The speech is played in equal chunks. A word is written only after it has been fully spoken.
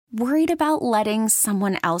Worried about letting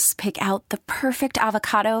someone else pick out the perfect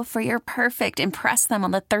avocado for your perfect impress them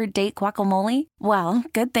on the third date guacamole? Well,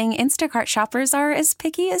 good thing Instacart shoppers are as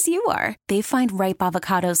picky as you are. They find ripe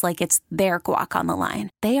avocados like it's their guac on the line.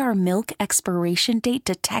 They are milk expiration date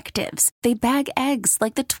detectives. They bag eggs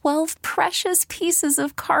like the 12 precious pieces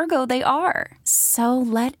of cargo they are. So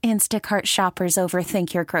let Instacart shoppers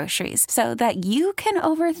overthink your groceries so that you can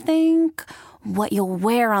overthink what you'll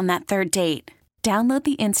wear on that third date. Download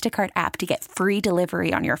the Instacart app to get free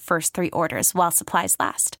delivery on your first 3 orders while supplies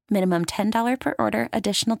last. Minimum $10 per order.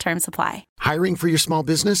 Additional terms apply. Hiring for your small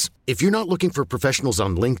business? If you're not looking for professionals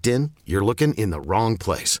on LinkedIn, you're looking in the wrong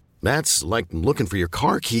place. That's like looking for your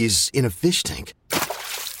car keys in a fish tank.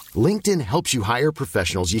 LinkedIn helps you hire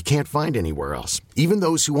professionals you can't find anywhere else, even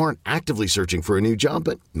those who aren't actively searching for a new job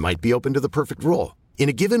but might be open to the perfect role. In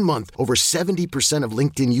a given month, over 70% of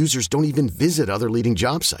LinkedIn users don't even visit other leading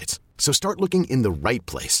job sites. So start looking in the right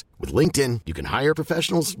place. With LinkedIn, you can hire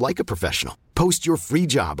professionals like a professional. Post your free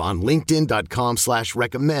job on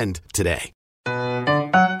linkedin.com/recommend today.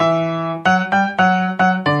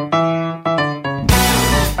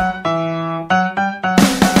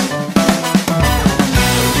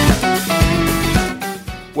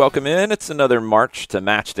 Welcome in. It's another March to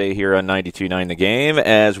Matchday here on 92.9 The Game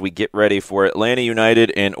as we get ready for Atlanta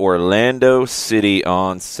United and Orlando City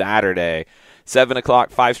on Saturday. 7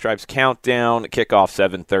 o'clock, Five Stripes countdown, kickoff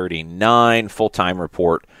 7:39, full-time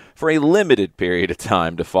report for a limited period of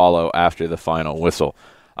time to follow after the final whistle.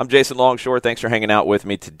 I'm Jason Longshore. Thanks for hanging out with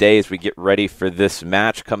me today as we get ready for this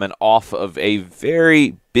match coming off of a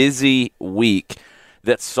very busy week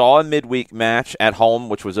that saw a midweek match at home,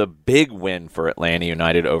 which was a big win for Atlanta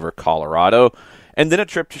United over Colorado, and then a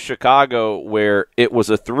trip to Chicago where it was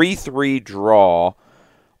a 3-3 draw.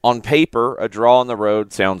 On paper, a draw on the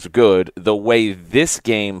road sounds good. The way this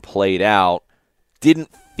game played out didn't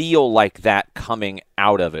feel like that coming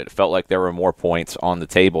out of it. It felt like there were more points on the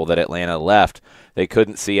table that Atlanta left. They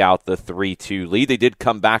couldn't see out the 3-2 lead. They did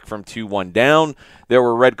come back from 2-1 down. There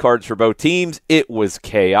were red cards for both teams. It was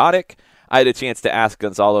chaotic. I had a chance to ask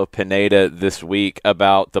Gonzalo Pineda this week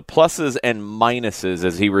about the pluses and minuses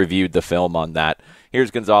as he reviewed the film on that. Here's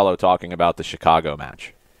Gonzalo talking about the Chicago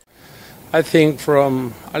match. I think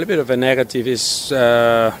from a little bit of a negative is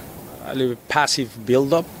a little passive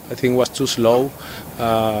build-up. I think it was too slow.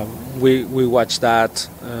 We watched that,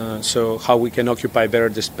 so how we can occupy better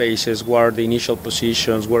the spaces, what are the initial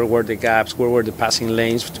positions, where were the gaps, where were the passing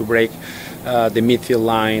lanes to break the midfield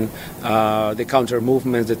line, the counter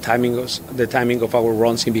movements, the timing of our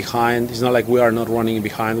runs in behind. It's not like we are not running in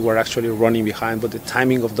behind, we're actually running behind, but the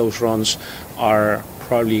timing of those runs are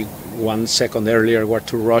probably 1 second earlier, were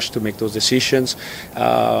to rush to make those decisions.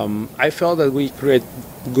 I felt that we create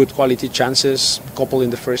good quality chances, a couple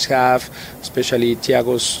in the first half, especially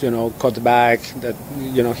Thiago's, cut back that,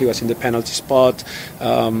 he was in the penalty spot.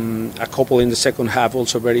 A couple in the second half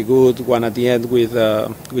also very good. One at the end with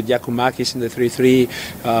Giacomakis in the 3-3,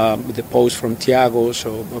 with the post from Thiago,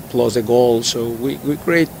 so plus the goal. So we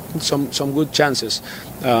create some good chances.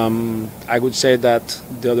 I would say that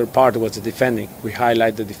the other part was the defending. We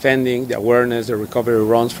highlight the defending, the awareness, the recovery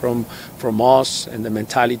runs from us, and the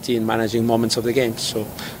mentality in managing moments of the game. So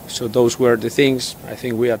those were the things. I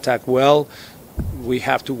think we attacked well. We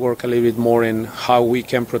have to work a little bit more in how we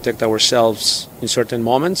can protect ourselves in certain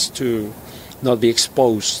moments to not be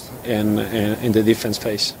exposed in the defense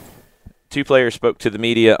phase. Two players spoke to the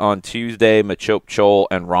media on Tuesday, Machop Chol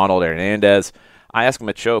and Ronald Hernandez. I asked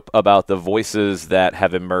Machop about the voices that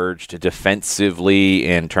have emerged defensively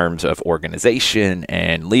in terms of organization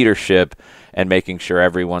and leadership and making sure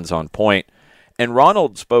everyone's on point. And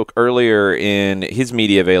Ronald spoke earlier in his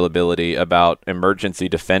media availability about emergency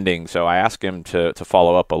defending, so I asked him to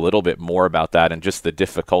follow up a little bit more about that and just the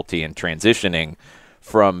difficulty in transitioning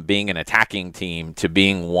from being an attacking team to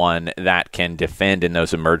being one that can defend in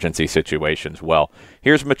those emergency situations well.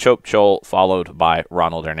 Here's Machop Chol, followed by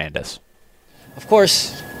Ronald Hernandez. Of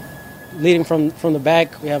course, leading from the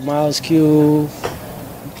back, we have Miles, Q,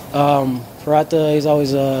 Ferrata. He's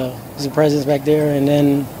always he's a presence back there, and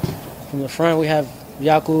then from the front we have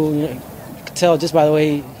Yaku. You can tell just by the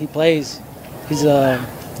way he plays. He's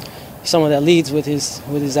someone that leads with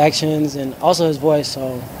his actions and also his voice.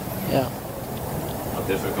 So, yeah. How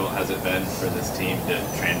difficult has it been for this team to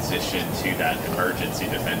transition to that emergency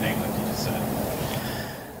defending, like you just said?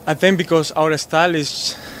 I think because our style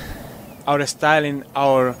in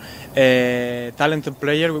our talented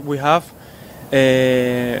player we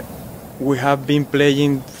have been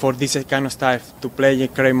playing for this kind of style, to play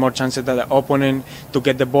and create more chances than the opponent, to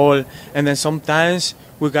get the ball, and then sometimes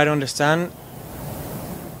we got to understand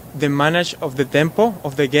the manage of the tempo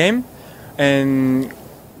of the game and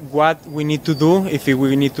what we need to do. If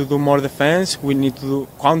we need to do more defense, we need to do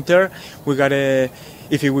counter. We gotta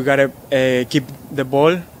keep the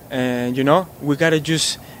ball, and we gotta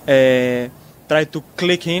just try to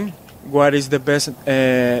click in what is the best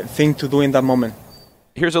thing to do in that moment.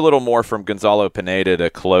 Here's a little more from Gonzalo Pineda to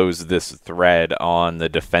close this thread on the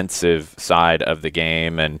defensive side of the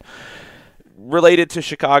game and related to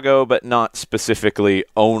Chicago, but not specifically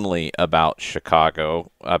only about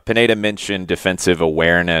Chicago. Pineda mentioned defensive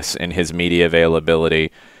awareness in his media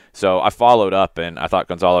availability. So I followed up, and I thought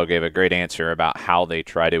Gonzalo gave a great answer about how they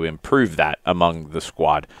try to improve that among the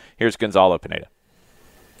squad. Here's Gonzalo Pineda.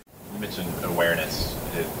 You mentioned awareness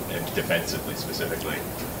and defensively specifically.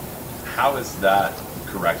 How is that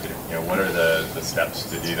corrected? What are the steps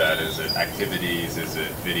to do that? Is it activities? Is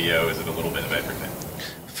it video? Is it a little bit of everything?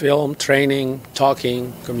 Film, training,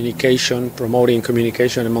 talking, communication, promoting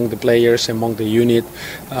communication among the players, among the unit.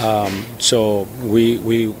 So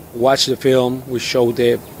we watch the film, we show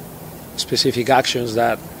the specific actions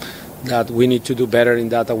that we need to do better in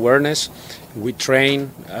that awareness. We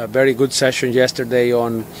train a very good session yesterday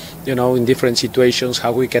on, in different situations,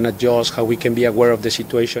 how we can adjust, how we can be aware of the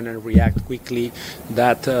situation and react quickly.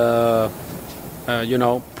 That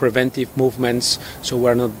preventive movements, so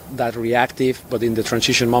we're not that reactive, but in the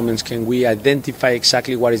transition moments, can we identify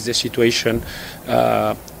exactly what is the situation,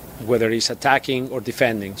 whether it's attacking or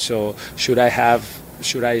defending? So should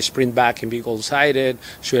I sprint back and be goal-sided?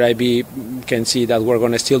 Can see that we're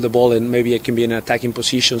going to steal the ball and maybe I can be in an attacking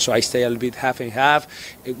position, so I stay a little bit half and half.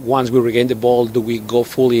 Once we regain the ball, do we go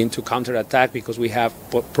fully into counter-attack because we have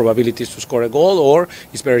probabilities to score a goal, or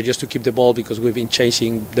it's better just to keep the ball because we've been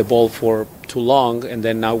chasing the ball for too long and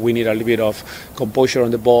then now we need a little bit of composure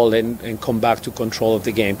on the ball and come back to control of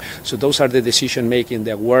the game. So those are the decision-making,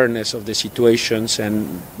 the awareness of the situations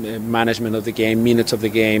and management of the game, minutes of the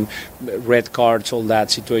game, red cards, all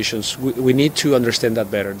that situations. We need to understand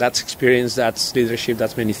that better. That's experience, that's leadership,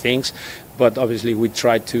 that's many things. But obviously we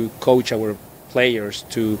try to coach our players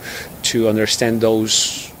to understand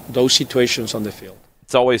those situations on the field.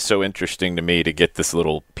 It's always so interesting to me to get this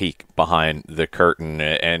little peek behind the curtain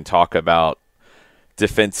and talk about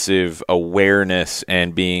defensive awareness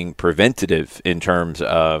and being preventative in terms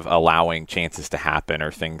of allowing chances to happen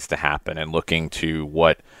or things to happen and looking to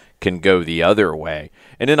what can go the other way.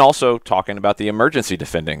 And then also talking about the emergency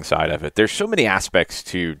defending side of it. There's so many aspects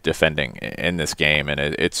to defending in this game, and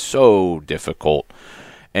it's so difficult.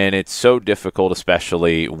 And it's so difficult,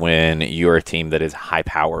 especially when you're a team that is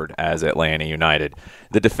high-powered as Atlanta United.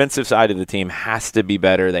 The defensive side of the team has to be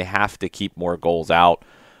better. They have to keep more goals out.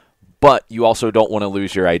 But you also don't want to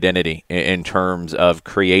lose your identity in terms of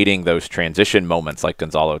creating those transition moments like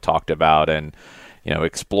Gonzalo talked about and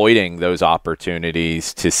exploiting those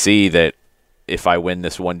opportunities to see that if I win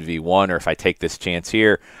this 1v1 or if I take this chance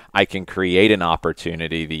here, I can create an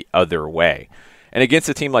opportunity the other way. And against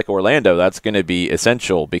a team like Orlando, that's going to be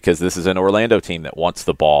essential because this is an Orlando team that wants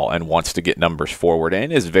the ball and wants to get numbers forward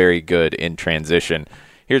and is very good in transition.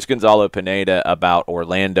 Here's Gonzalo Pineda about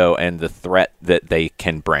Orlando and the threat that they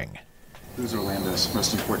can bring. Who's Orlando's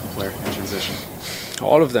most important player in transition?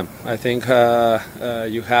 All of them. I think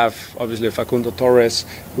you have obviously Facundo Torres,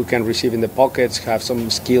 who can receive in the pockets, have some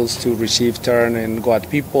skills to receive, turn, and go at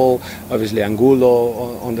people. Obviously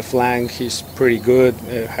Angulo on the flank, he's pretty good,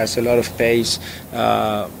 has a lot of pace.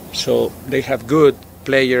 So they have good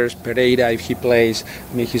players. Pareja, if he plays,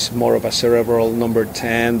 he's more of a cerebral number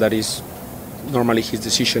 10 that is normally his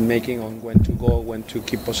decision making on when to go, when to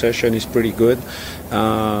keep possession is pretty good.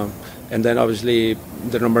 And then obviously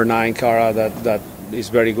the number 9, Cara, that is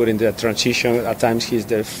very good in the transition. At times he's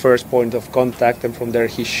the first point of contact, and from there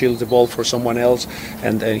he shields the ball for someone else,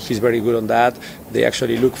 and he's very good on that. They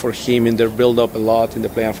actually look for him in their build-up a lot in the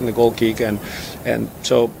play from the goal kick, and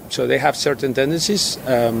so they have certain tendencies,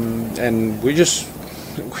 and we just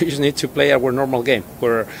need to play our normal game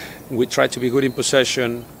where we try to be good in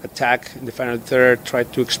possession, attack in the final third, try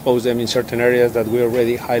to expose them in certain areas that we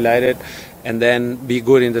already highlighted, and then be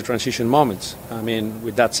good in the transition moments. I mean,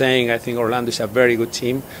 with that saying, I think Orlando is a very good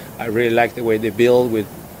team. I really like the way they build with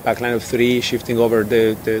backline of 3, shifting over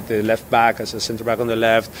the left back as a center back on the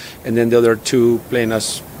left, and then the other 2 playing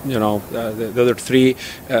as, the other 3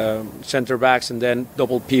 center backs, and then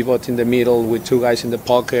double pivot in the middle with 2 guys in the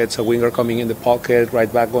pockets, a winger coming in the pocket,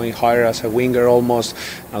 right back going higher as a winger almost.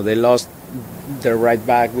 Now they lost their right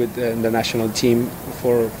back with the national team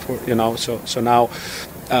so now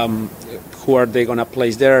who are they going to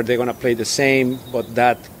place there? They're going to play the same, but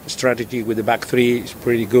that strategy with the back three is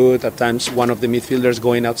pretty good. At times, one of the midfielders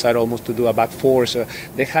going outside almost to do a back four. So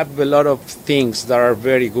they have a lot of things that are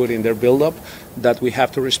very good in their build-up that we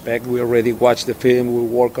have to respect. We already watched the film. We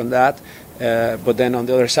work on that. But then on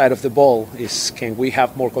the other side of the ball is, can we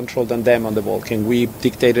have more control than them on the ball? Can we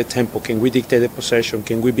dictate the tempo? Can we dictate the possession?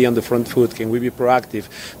 Can we be on the front foot? Can we be proactive?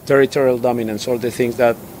 Territorial dominance, all the things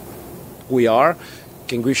that we are.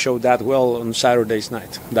 Can we show that well on Saturday's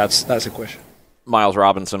night? That's the question. Miles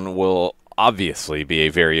Robinson will obviously be a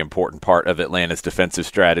very important part of Atlanta's defensive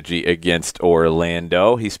strategy against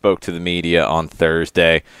Orlando. He spoke to the media on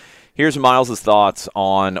Thursday. Here's Miles' thoughts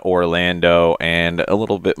on Orlando and a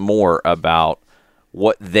little bit more about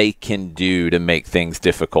what they can do to make things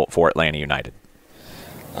difficult for Atlanta United.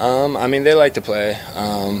 They like to play,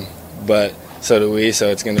 but so do we, so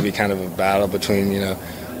it's going to be kind of a battle between,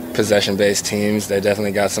 possession-based teams. They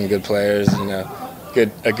definitely got some good players,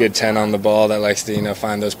 a good 10 on the ball that likes to,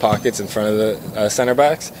 find those pockets in front of the center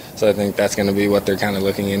backs. So I think that's going to be what they're kind of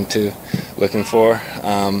looking for,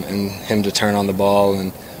 and him to turn on the ball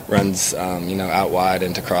and runs, out wide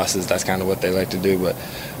into crosses. That's kind of what they like to do. But,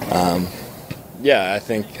 I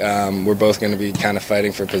think we're both going to be kind of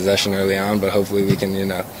fighting for possession early on, but hopefully we can,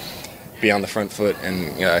 be on the front foot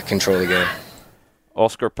and control the game.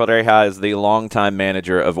 Oscar Pareja is the longtime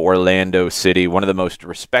manager of Orlando City, one of the most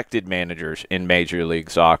respected managers in Major League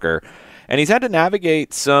Soccer. And he's had to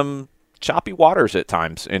navigate some choppy waters at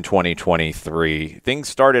times in 2023. Things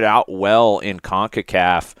started out well in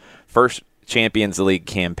CONCACAF, first Champions League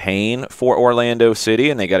campaign for Orlando City,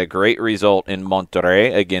 and they got a great result in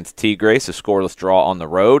Monterrey against Tigres, a scoreless draw on the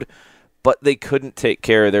road. But they couldn't take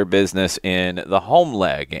care of their business in the home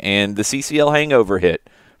leg, and the CCL hangover hit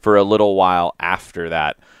for a little while after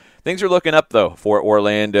that. Things are looking up, though, for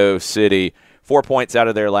Orlando City. 4 points out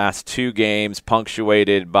of their last 2 games,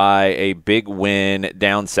 punctuated by a big win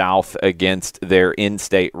down south against their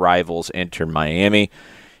in-state rivals, Inter Miami.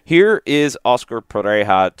 Here is Oscar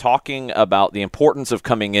Pareja talking about the importance of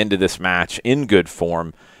coming into this match in good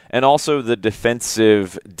form and also the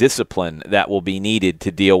defensive discipline that will be needed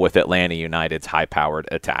to deal with Atlanta United's high-powered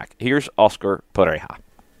attack. Here's Oscar Pareja.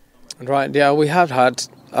 Right, yeah, we have had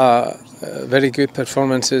very good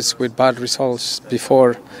performances with bad results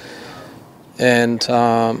before, and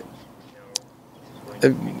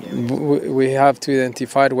we have to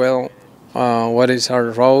identify well what is our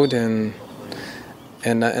road, and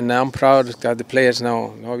I'm proud that the players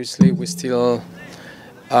know. Obviously, we're still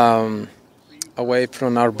away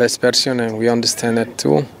from our best version, and we understand that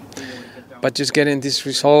too. But just getting these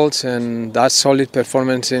results and that solid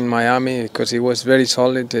performance in Miami, because it was very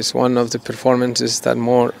solid, is one of the performances that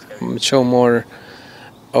show more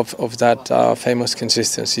of that famous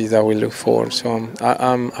consistency that we look for. So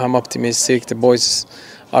I'm optimistic. The boys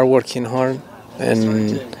are working hard,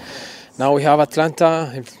 and now we have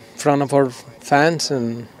Atlanta in front of our fans,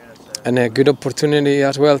 and a good opportunity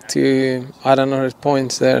as well to add another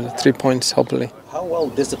points there, 3 points hopefully. How well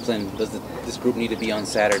disciplined does this group need to be on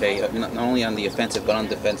Saturday, not only on the offensive but on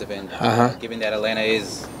the defensive end, given that Atlanta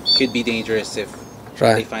could be dangerous if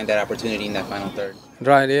they find that opportunity in that final third?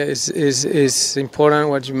 Right, yeah, it's important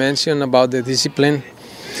what you mentioned about the discipline.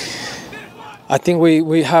 I think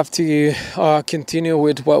we have to continue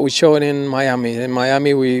with what we showed in Miami. In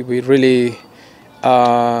Miami, we really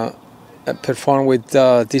perform with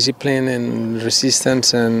discipline and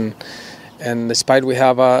resistance, and despite we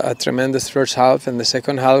have a tremendous first half, and the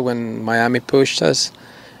second half when Miami pushed us,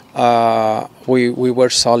 we were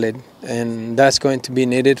solid, and that's going to be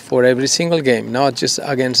needed for every single game, not just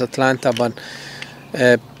against Atlanta, but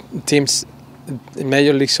teams in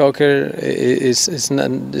Major League Soccer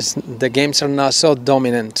the games are not so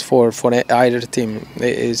dominant for either team.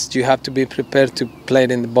 You have to be prepared to play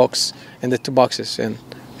it in the box, in the 2 boxes,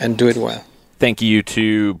 and do it well. Thank you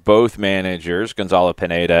to both managers, Gonzalo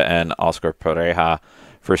Pineda and Oscar Pareja,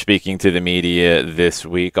 for speaking to the media this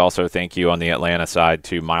week. Also, thank you on the Atlanta side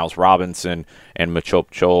to Miles Robinson and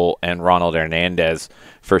Machop Chol and Ronald Hernandez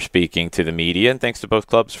for speaking to the media. And thanks to both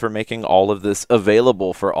clubs for making all of this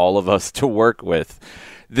available for all of us to work with.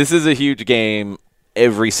 This is a huge game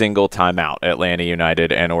every single time out, Atlanta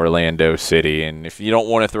United and Orlando City. And if you don't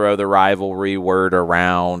want to throw the rivalry word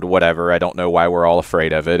around, whatever, I don't know why we're all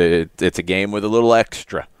afraid of it. It's a game with a little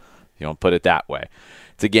extra. You don't put it that way.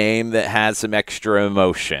 It's a game that has some extra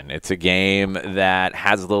emotion. It's a game that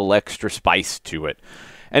has a little extra spice to it.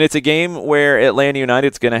 And it's a game where Atlanta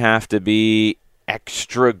United's going to have to be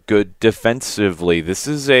extra good defensively. This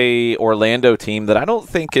is a Orlando team that I don't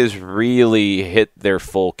think has really hit their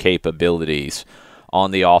full capabilities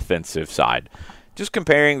on the offensive side. Just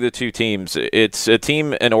comparing the two teams, it's a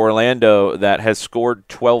team in Orlando that has scored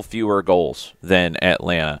 12 fewer goals than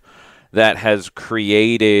Atlanta, that has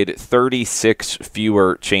created 36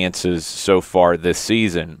 fewer chances so far this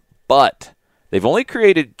season, but they've only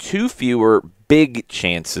created 2 fewer big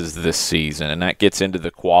chances this season, and that gets into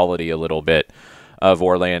the quality a little bit of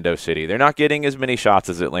Orlando City. They're not getting as many shots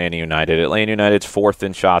as Atlanta United. Atlanta United's fourth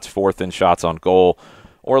in shots on goal.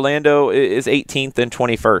 Orlando is 18th and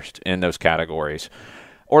 21st in those categories.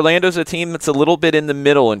 Orlando's a team that's a little bit in the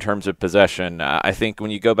middle in terms of possession. I think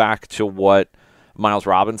when you go back to what Miles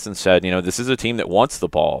Robinson said, this is a team that wants the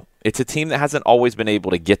ball. It's a team that hasn't always been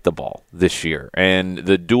able to get the ball this year, and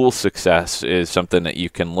the dual success is something that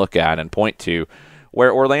you can look at and point to,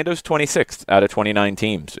 where Orlando's 26th out of 29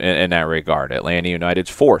 teams in that regard. Atlanta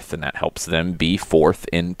United's 4th, and that helps them be 4th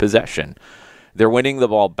in possession. They're winning the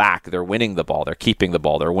ball back. They're winning the ball. They're keeping the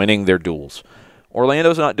ball. They're winning their duels.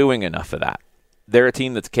 Orlando's not doing enough of that. They're a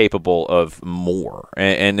team that's capable of more.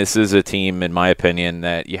 And this is a team, in my opinion,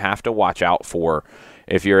 that you have to watch out for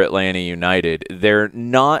if you're Atlanta United. They're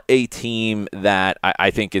not a team that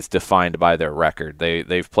I think is defined by their record.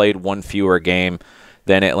 They've played one fewer game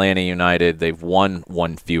than Atlanta United. They've won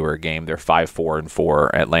one fewer game. They're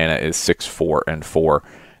 5-4-4. Atlanta is 6-4-4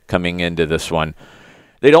 coming into this one.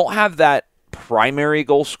 They don't have that primary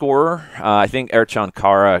goal scorer. I think Ercan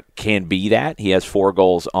Kara can be that. He has 4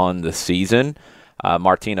 goals on the season.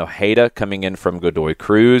 Martin Ojeda, coming in from Godoy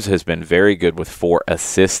Cruz, has been very good with 4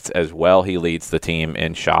 assists as well. He leads the team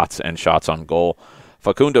in shots and shots on goal.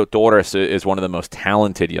 Facundo Torres is one of the most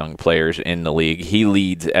talented young players in the league. He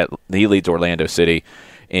leads Orlando City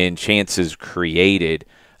in chances created.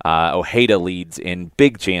 Ojeda leads in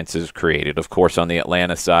big chances created. Of course, on the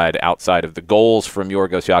Atlanta side, outside of the goals from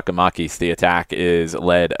Yorgos Giacomakis, the attack is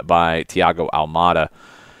led by Thiago Almada.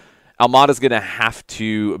 Almada's going to have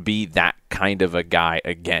to be that kind of a guy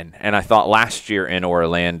again. And I thought last year in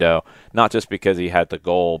Orlando, not just because he had the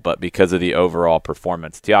goal, but because of the overall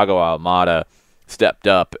performance, Thiago Almada stepped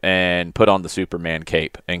up and put on the Superman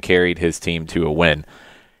cape and carried his team to a win.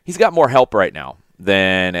 He's got more help right now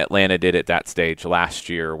than Atlanta did at that stage last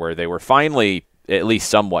year, where they were finally at least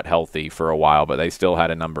somewhat healthy for a while, but they still had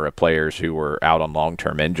a number of players who were out on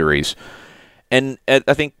long-term injuries. And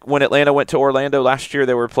I think when Atlanta went to Orlando last year,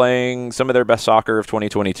 they were playing some of their best soccer of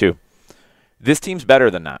 2022. This team's better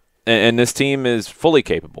than that, and this team is fully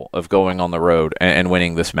capable of going on the road and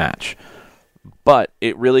winning this match. But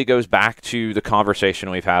it really goes back to the conversation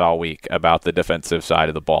we've had all week about the defensive side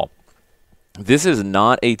of the ball. This is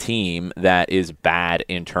not a team that is bad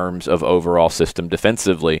in terms of overall system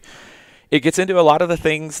defensively. It gets into a lot of the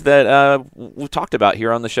things that we've talked about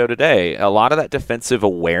here on the show today. A lot of that defensive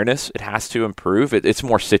awareness, it has to improve. It's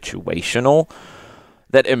more situational.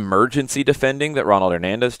 That emergency defending that Ronald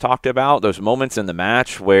Hernandez talked about, those moments in the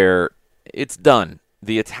match where it's done.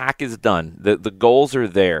 The attack is done. The goals are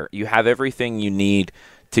there. You have everything you need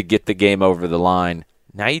to get the game over the line.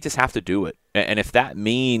 Now you just have to do it. And if that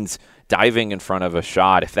means diving in front of a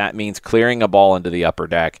shot, if that means clearing a ball into the upper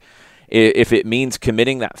deck, if it means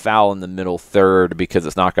committing that foul in the middle third because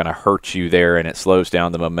it's not going to hurt you there and it slows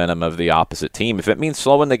down the momentum of the opposite team, if it means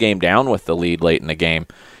slowing the game down with the lead late in the game,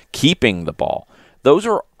 keeping the ball, those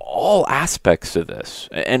are all aspects of this.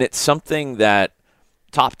 And it's something that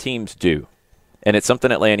top teams do. And it's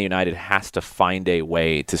something Atlanta United has to find a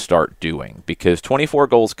way to start doing, because 24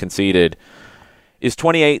 goals conceded is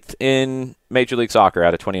 28th in Major League Soccer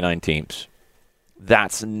out of 29 teams.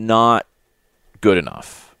 That's not good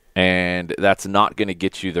enough. And that's not going to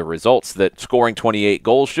get you the results that scoring 28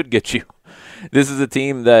 goals should get you. This is a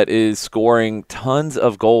team that is scoring tons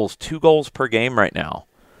of goals, 2 goals per game right now.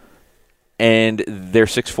 And they're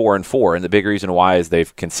 6-4-4. And the big reason why is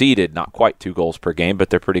they've conceded not quite 2 goals per game, but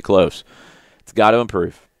they're pretty close. It's got to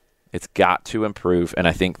improve. It's got to improve. And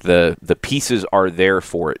I think the pieces are there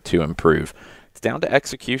for it to improve. It's down to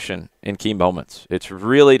execution in key moments. It's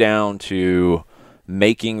really down to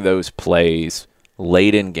making those plays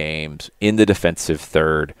late in games, in the defensive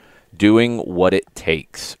third, doing what it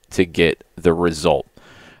takes to get the result.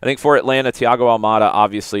 I think for Atlanta, Thiago Almada,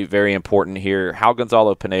 obviously very important here. How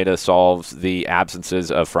Gonzalo Pineda solves the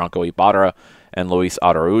absences of Franco Ibarra and Luis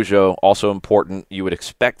Araujo. Also important, you would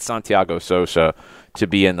expect Santiago Sosa to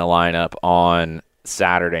be in the lineup on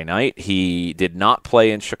Saturday night. He did not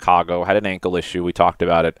play in Chicago, had an ankle issue. We talked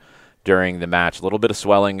about it during the match. A little bit of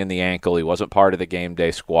swelling in the ankle. He wasn't part of the game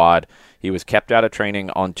day squad. He was kept out of training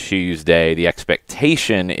on Tuesday. The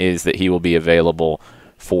expectation is that he will be available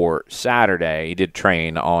for Saturday. He did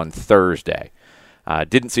train on Thursday.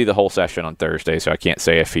 Didn't see the whole session on Thursday, so I can't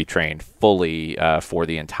say if he trained fully for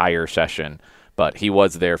the entire session. but he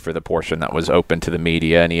was there for the portion that was open to the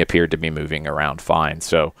media, and he appeared to be moving around fine.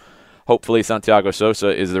 So hopefully Santiago Sosa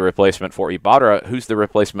is the replacement for Ibarra, who's the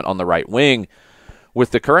replacement on the right wing.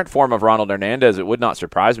 With the current form of Ronald Hernandez, it would not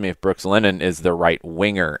surprise me if Brooks Lennon is the right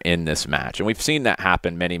winger in this match. And we've seen that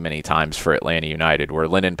happen many, many times for Atlanta United, where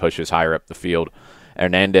Lennon pushes higher up the field.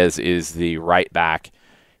 Hernandez is the right back.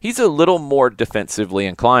 He's a little more defensively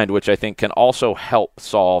inclined, which I think can also help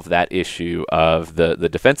solve that issue of the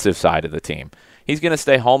defensive side of the team. He's going to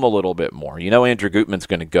stay home a little bit more. Andrew Gutman's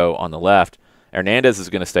going to go on the left. Hernandez is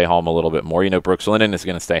going to stay home a little bit more. Brooks Lennon is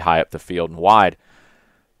going to stay high up the field and wide.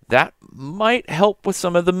 That might help with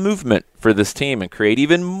some of the movement for this team and create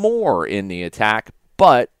even more in the attack,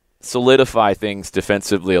 but solidify things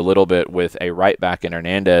defensively a little bit with a right back in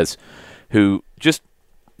Hernandez who just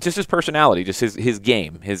his personality, just his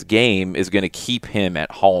game. His game is going to keep him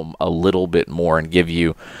at home a little bit more and give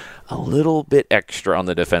you a little bit extra on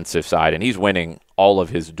the defensive side. And he's winning all of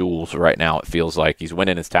his duels right now, it feels like. He's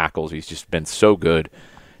winning his tackles. He's just been so good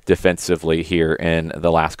defensively here in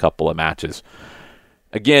the last couple of matches.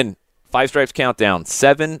 Again, Five Stripes Countdown,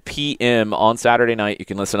 7 p.m. on Saturday night. You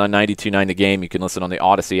can listen on 92.9 The Game. You can listen on the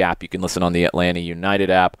Odyssey app. You can listen on the Atlanta United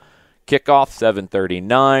app. Kickoff,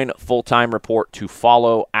 7:39. Full-time report to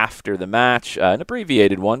follow after the match. An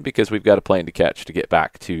abbreviated one because we've got a plane to catch to get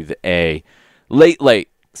back to the A. Late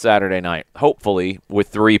Saturday night, hopefully with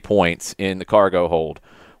 3 points in the cargo hold.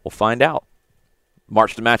 We'll find out.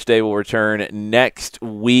 March to Match Day will return next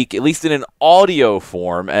week, at least in an audio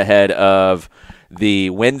form, ahead of the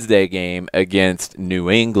Wednesday game against New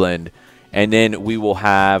England. And then we will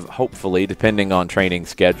have, hopefully, depending on training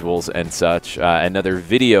schedules and such, another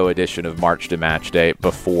video edition of March to Match Day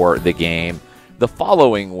before the game the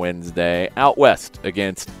following Wednesday out west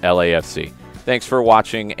against LAFC. Thanks for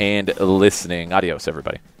watching and listening. Adios,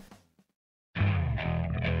 everybody.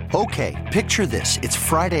 Okay, picture this. It's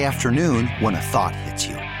Friday afternoon when a thought hits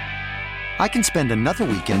you. I can spend another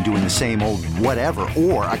weekend doing the same old whatever,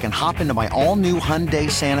 or I can hop into my all-new Hyundai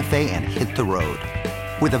Santa Fe and hit the road.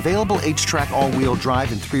 With available H-Track all-wheel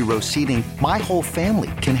drive and 3-row seating, my whole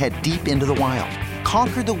family can head deep into the wild.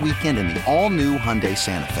 Conquer the weekend in the all-new Hyundai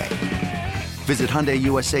Santa Fe. Visit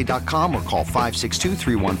HyundaiUSA.com or call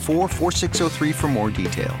 562-314-4603 for more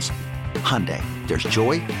details. Hyundai, there's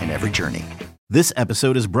joy in every journey. This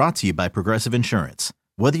episode is brought to you by Progressive Insurance.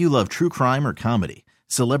 Whether you love true crime or comedy,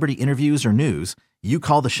 celebrity interviews or news, you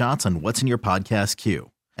call the shots on what's in your podcast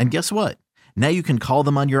queue. And guess what? Now you can call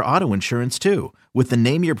them on your auto insurance too with the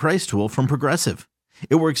Name Your Price tool from Progressive.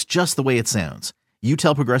 It works just the way it sounds. You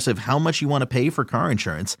tell Progressive how much you want to pay for car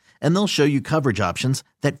insurance, and they'll show you coverage options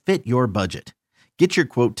that fit your budget. Get your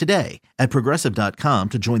quote today at Progressive.com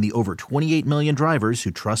to join the over 28 million drivers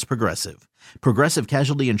who trust Progressive. Progressive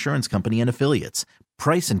Casualty Insurance Company and Affiliates.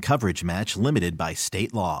 Price and coverage match limited by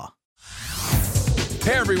state law.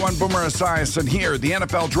 Hey everyone, Boomer Esiason here. The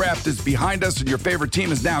NFL Draft is behind us and your favorite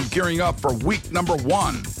team is now gearing up for week number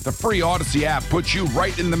 1. The free Odyssey app puts you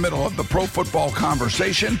right in the middle of the pro football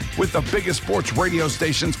conversation with the biggest sports radio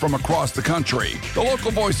stations from across the country. The local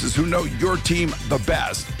voices who know your team the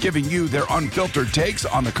best, giving you their unfiltered takes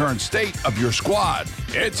on the current state of your squad.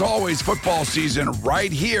 It's always football season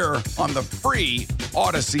right here on the free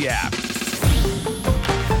Odyssey app.